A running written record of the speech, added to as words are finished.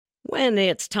When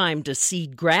it's time to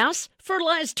seed grass,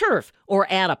 fertilize turf, or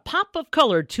add a pop of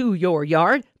color to your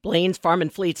yard, Blaine's Farm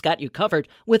and Fleet's got you covered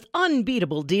with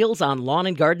unbeatable deals on lawn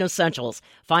and garden essentials.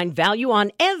 Find value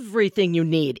on everything you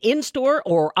need in-store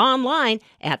or online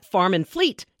at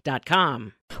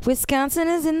farmandfleet.com. Wisconsin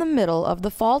is in the middle of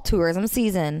the fall tourism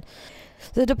season.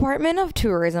 The Department of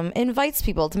Tourism invites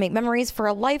people to make memories for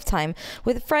a lifetime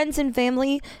with friends and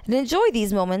family and enjoy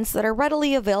these moments that are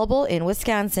readily available in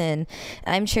Wisconsin.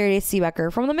 I'm Charity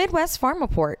Seebecker from the Midwest Farm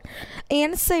Report.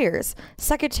 Ann Sayers,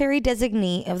 Secretary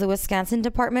Designee of the Wisconsin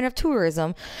Department of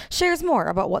Tourism, shares more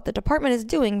about what the department is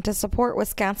doing to support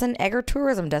Wisconsin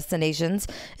agritourism destinations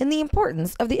and the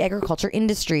importance of the agriculture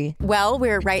industry. Well,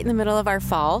 we're right in the middle of our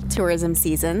fall tourism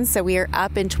season, so we are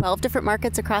up in 12 different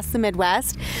markets across the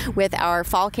Midwest with our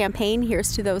fall campaign,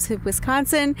 Here's to Those of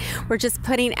Wisconsin. We're just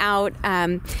putting out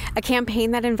a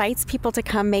campaign that invites people to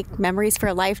come make memories for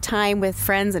a lifetime with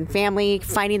friends and family,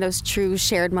 finding those true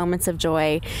shared moments of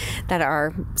joy that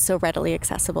are so readily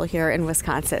accessible here in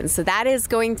Wisconsin. So that is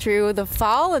going through the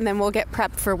fall, and then we'll get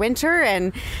prepped for winter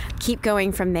and keep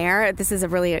going from there. This is a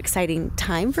really exciting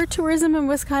time for tourism in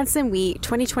Wisconsin.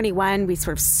 2021, we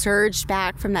sort of surged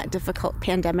back from that difficult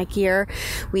pandemic year.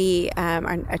 We are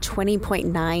a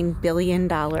 $20.9 billion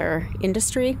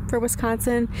industry for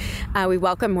Wisconsin. We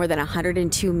welcome more than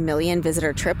 102 million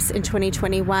visitor trips in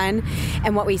 2021.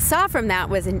 And what we saw from that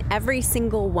was in every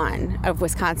single one of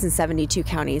Wisconsin's 72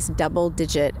 counties,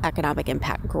 double-digit economic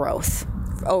impact growth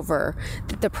over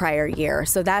the prior year.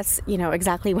 So that's,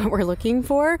 exactly what we're looking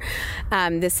for.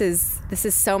 This is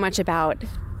so much about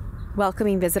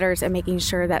welcoming visitors and making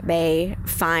sure that they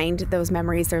find those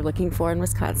memories they're looking for in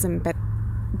Wisconsin, but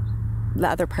the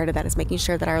other part of that is making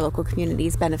sure that our local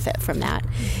communities benefit from that.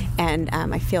 And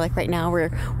I feel like right now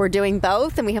we're doing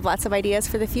both, and we have lots of ideas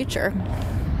for the future.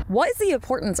 What is the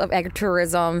importance of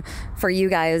agritourism for you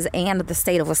guys and the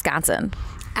state of Wisconsin?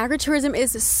 Agritourism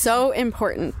is so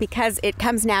important because it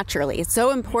comes naturally. It's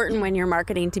so important when you're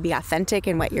marketing to be authentic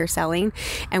in what you're selling,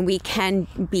 and we can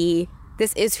be.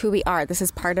 This is who we are. This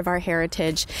is part of our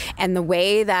heritage, and the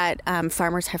way that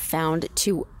farmers have found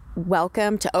to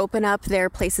open up their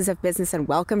places of business and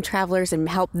welcome travelers and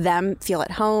help them feel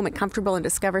at home and comfortable and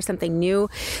discover something new.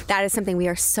 That is something we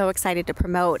are so excited to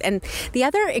promote. And the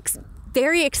other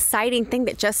very exciting thing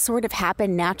that just sort of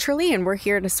happened naturally, and we're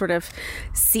here to sort of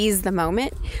seize the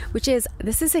moment, which is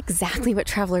this is exactly what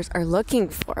travelers are looking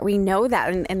for. We know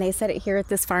that, and they said it here at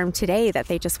this farm today, that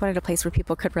they just wanted a place where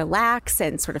people could relax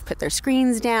and sort of put their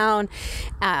screens down,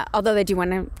 although they do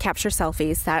want to capture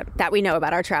selfies, that we know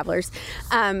about our travelers.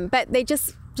 But they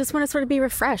just want to sort of be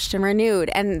refreshed and renewed.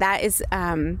 And that is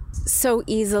so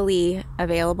easily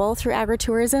available through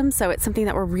agritourism. So it's something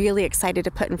that we're really excited to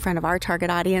put in front of our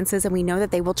target audiences. And we know that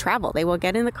they will travel. They will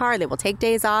get in the car. They will take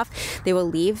days off. They will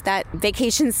leave that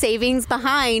vacation savings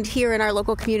behind here in our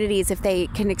local communities if they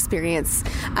can experience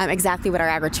exactly what our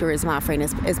agritourism offering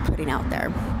is putting out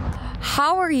there.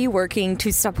 How are you working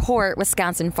to support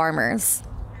Wisconsin farmers?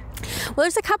 Well,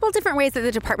 there's a couple different ways that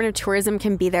the Department of Tourism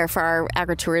can be there for our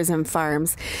agritourism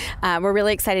farms. We're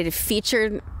really excited to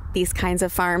feature these kinds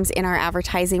of farms in our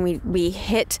advertising. We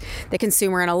hit the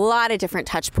consumer in a lot of different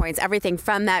touch points, everything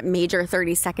from that major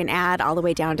 30-second ad all the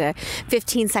way down to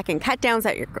 15-second cut downs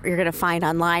that you're going to find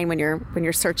online when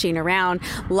you're searching around.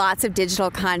 Lots of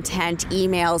digital content,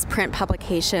 emails, print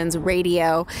publications,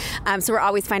 radio. So we're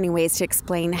always finding ways to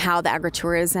explain how the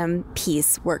agritourism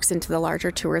piece works into the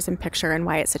larger tourism picture and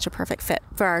why it's such a perfect fit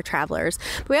for our travelers.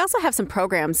 But we also have some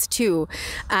programs too.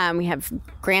 We have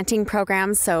granting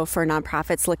programs, so for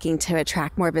nonprofits looking to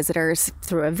attract more visitors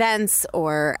through events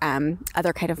or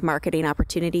other kind of marketing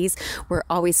opportunities. We're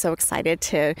always so excited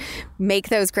to make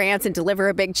those grants and deliver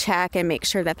a big check and make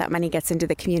sure that money gets into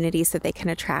the community so they can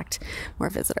attract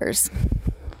more visitors.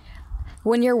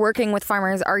 When you're working with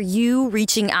farmers, are you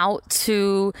reaching out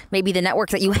to maybe the network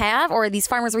that you have, or are these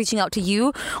farmers reaching out to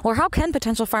you? Or how can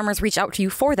potential farmers reach out to you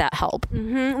for that help?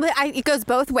 Mm-hmm. It goes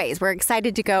both ways. We're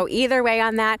excited to go either way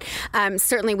on that.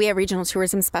 Certainly, we have regional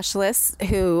tourism specialists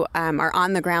who are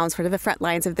on the ground, sort of the front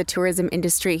lines of the tourism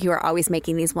industry, who are always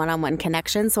making these one-on-one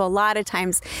connections. So a lot of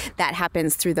times that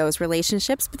happens through those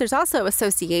relationships. But there's also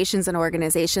associations and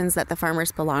organizations that the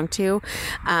farmers belong to,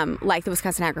 like the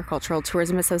Wisconsin Agricultural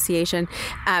Tourism Association.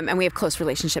 And we have close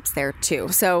relationships there too.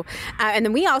 So, and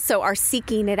then we also are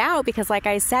seeking it out because, like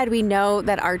I said, we know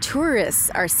that our tourists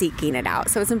are seeking it out.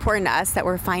 So it's important to us that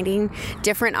we're finding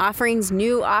different offerings,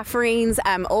 new offerings,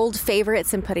 old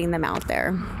favorites, and putting them out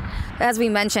there. As we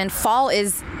mentioned, fall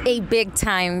is a big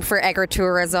time for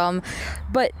agritourism.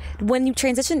 But when you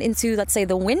transition into, let's say,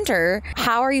 the winter,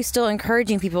 how are you still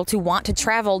encouraging people to want to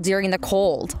travel during the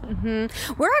cold?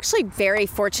 Mm-hmm. We're actually very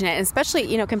fortunate,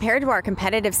 especially, compared to our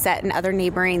competitive set in other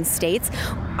neighboring states,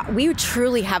 we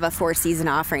truly have a 4-season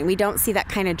offering. We don't see that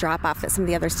kind of drop off that some of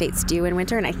the other states do in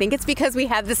winter. And I think it's because we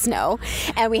have the snow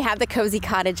and we have the cozy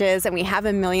cottages and we have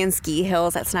a million ski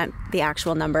hills. That's not the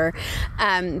actual number.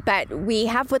 But we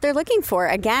have what they're looking for.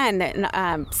 Again,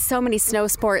 so many snow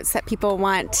sports that people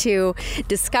want to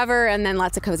discover, and then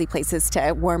lots of cozy places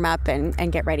to warm up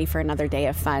and get ready for another day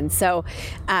of fun. So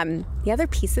the other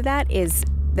piece of that is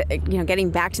getting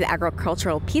back to the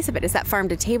agricultural piece of it is that farm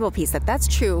to table piece. That's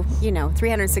true,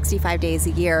 365 days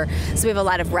a year. So we have a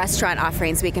lot of restaurant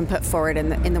offerings we can put forward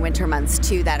in the winter months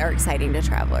too that are exciting to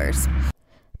travelers.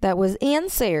 That was Ann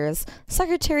Sayers,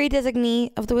 Secretary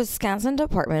Designee of the Wisconsin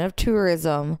Department of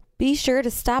Tourism. Be sure to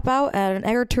stop out at an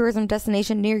agritourism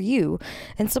destination near you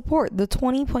and support the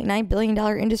 $20.9 billion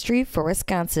industry for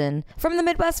Wisconsin. From the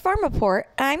Midwest Farm Report,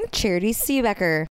 I'm Charity Seebecker.